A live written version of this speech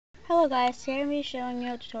Hello guys, today I'm going to be showing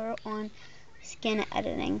you a tutorial on skin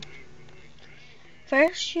editing.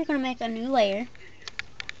 First, you're going to make a new layer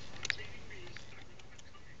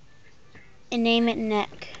and name it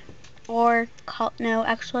neck, or name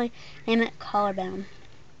it collarbone.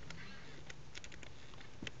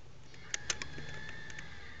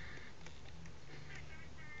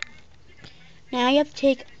 Now you have to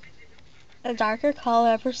take a darker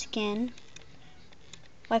color of your skin,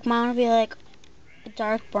 like mine would be like a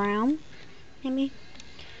dark brown, maybe,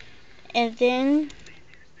 and then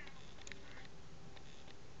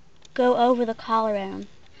go over the collarbone.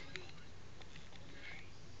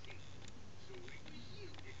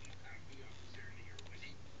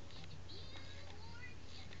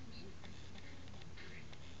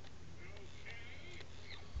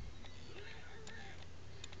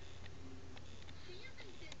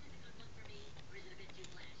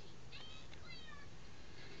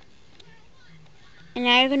 And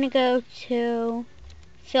now you're going to go to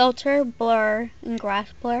Filter, Blur, and Grass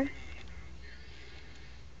Blur.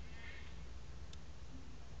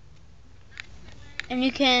 And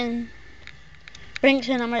you can bring it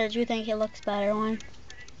to the number that you think it looks better on.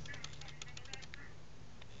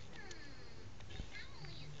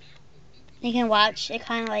 You can watch, it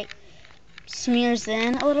kind of like smears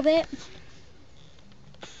in a little bit.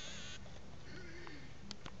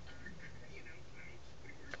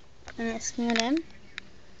 And it's smeared in.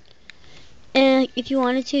 And if you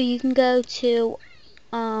wanted to, you can go to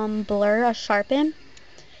blur or sharpen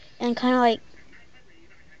and kind of like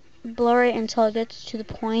blur it until it gets to the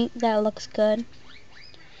point that it looks good.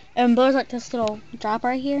 And blurs like this little drop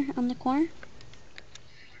right here on the corner.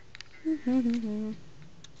 And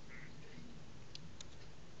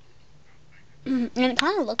it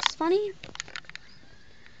kind of looks funny.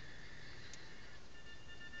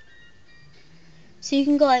 So you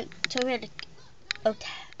can go like to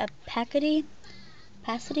opacity,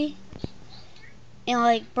 and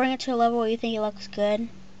like bring it to a level where you think it looks good,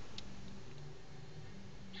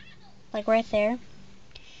 like right there.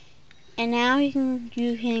 And now you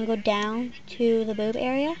can go down to the boob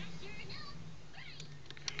area,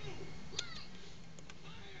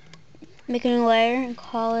 make a new layer and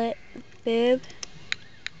call it boob.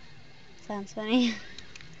 Sounds funny.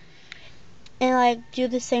 And like do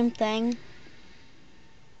the same thing.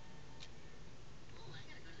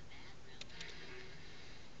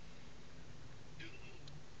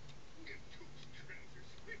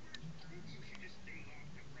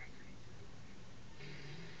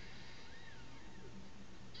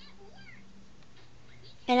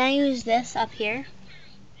 And I use this up here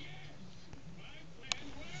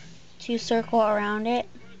to circle around it.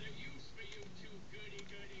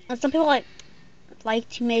 And some people like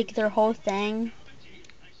to make their whole thing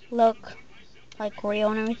look like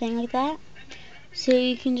real and everything like that. So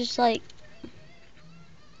you can just like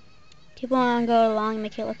keep on and go along and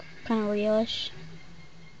make it look kind of realish,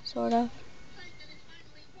 sort of.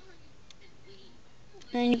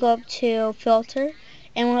 Then you go up to filter,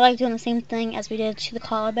 and we're like doing the same thing as we did to the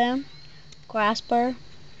collarbone, grass blur,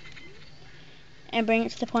 and bring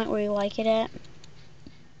it to the point where you like it at,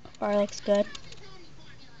 or it looks good.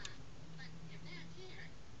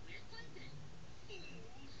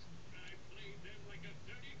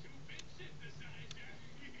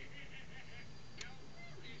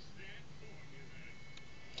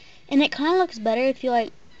 And it kind of looks better if you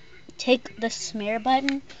like take the smear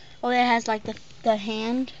button, or it has like the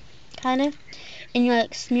hand kind of, and you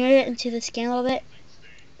like smear it into the skin a little bit,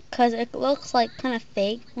 because it looks like kind of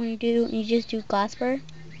fake when you just do glass blur.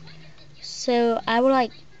 So I would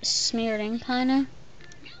like smear it in kind of.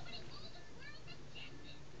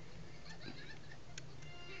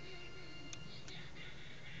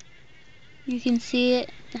 You can see it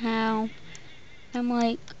how I'm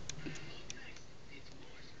like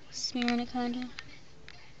smearing it kind of.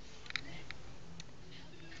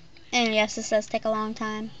 And yes, this does take a long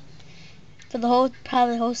time. For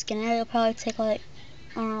probably the whole skin area, it'll probably take like,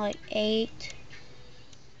 I don't know, like 8,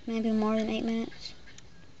 maybe more than 8 minutes.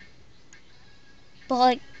 But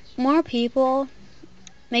like, more people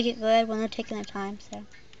make it good when they're taking their time, so.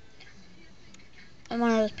 I'm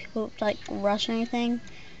one of those people who like rush or anything,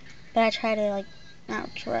 but I try to like not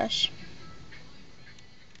rush.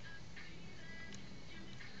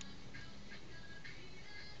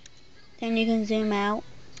 Then you can zoom out.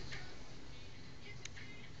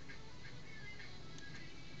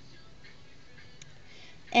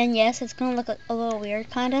 And yes, it's gonna look a little weird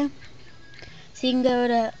kinda. So you can go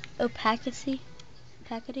to opacity,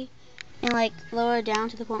 and like lower it down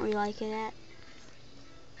to the point where you like it at.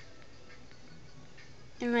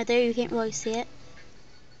 And right there you can't really see it.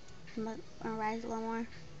 I'll rise it a little more.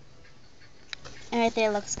 And right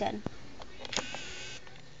there looks good.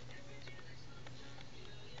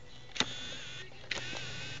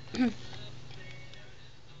 And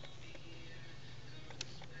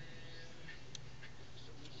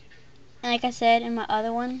like I said in my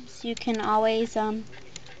other ones, you can always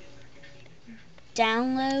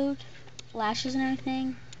download lashes and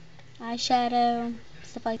everything, eyeshadow,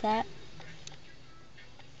 stuff like that.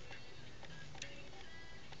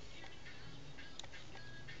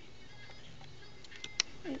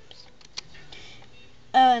 Oops.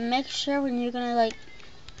 Oh, and make sure when you're gonna like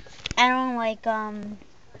add on like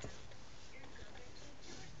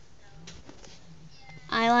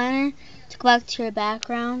eyeliner to go back to your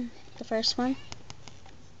background, the first one.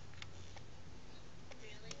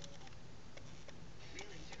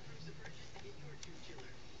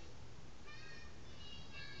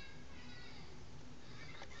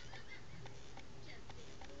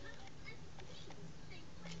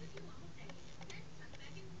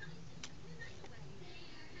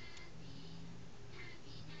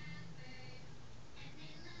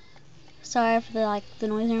 Sorry for the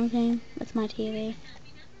noise and everything. It's my TV.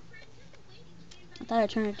 I thought I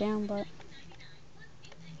turned it down, but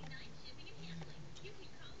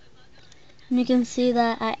and you can see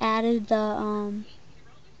that I added the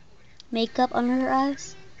makeup under her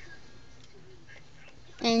eyes.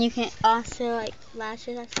 And you can also like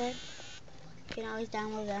lashes. I said you can always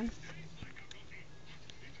download them.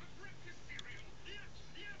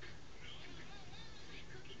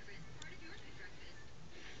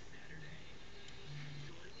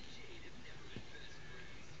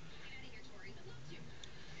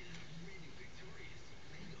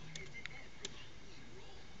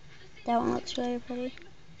 That one looks really pretty.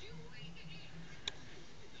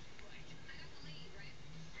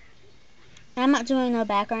 And I'm not doing no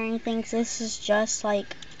background or anything, so this is just like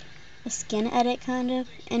a skin edit kind of.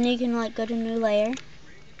 And you can like go to new layer,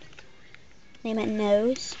 name it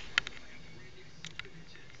nose,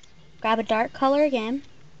 grab a dark color again,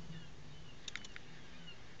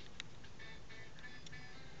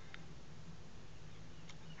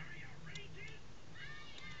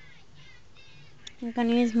 I'm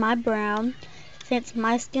gonna use my brown since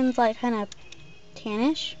my skin's like kind of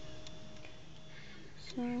tannish.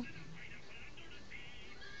 So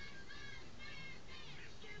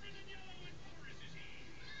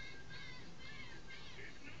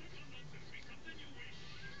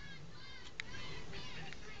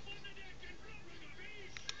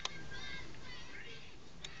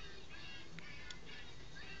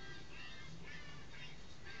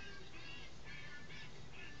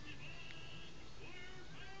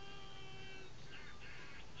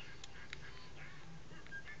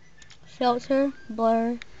filter,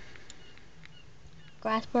 blur,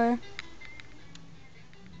 grasper,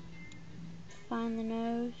 find the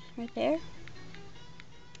nose right there.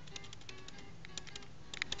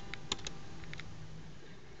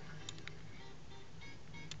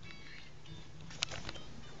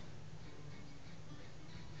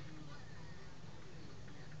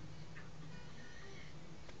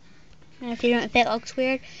 And if that looks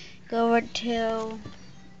weird, go over to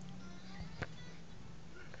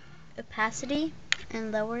opacity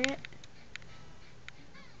and lower it.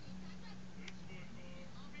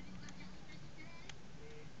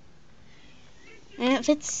 And if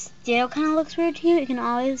it still kind of looks weird to you, you can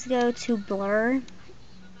always go to blur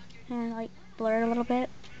and like blur it a little bit.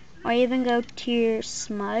 Or even go to your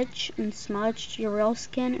smudge and smudge your real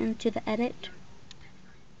skin into the edit.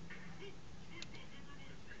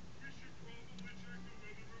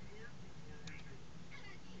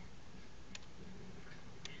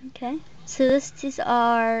 Okay, so this is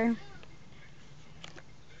our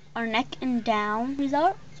neck and down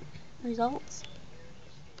results.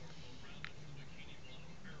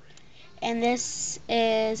 And this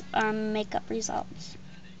is our makeup results.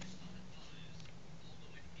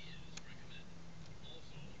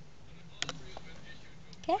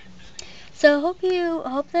 Okay, so hope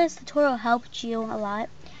this tutorial helped you a lot,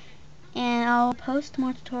 and I'll post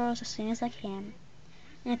more tutorials as soon as I can.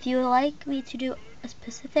 And if you would like me to do a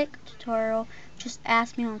specific tutorial, just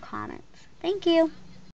ask me on comments. Thank you.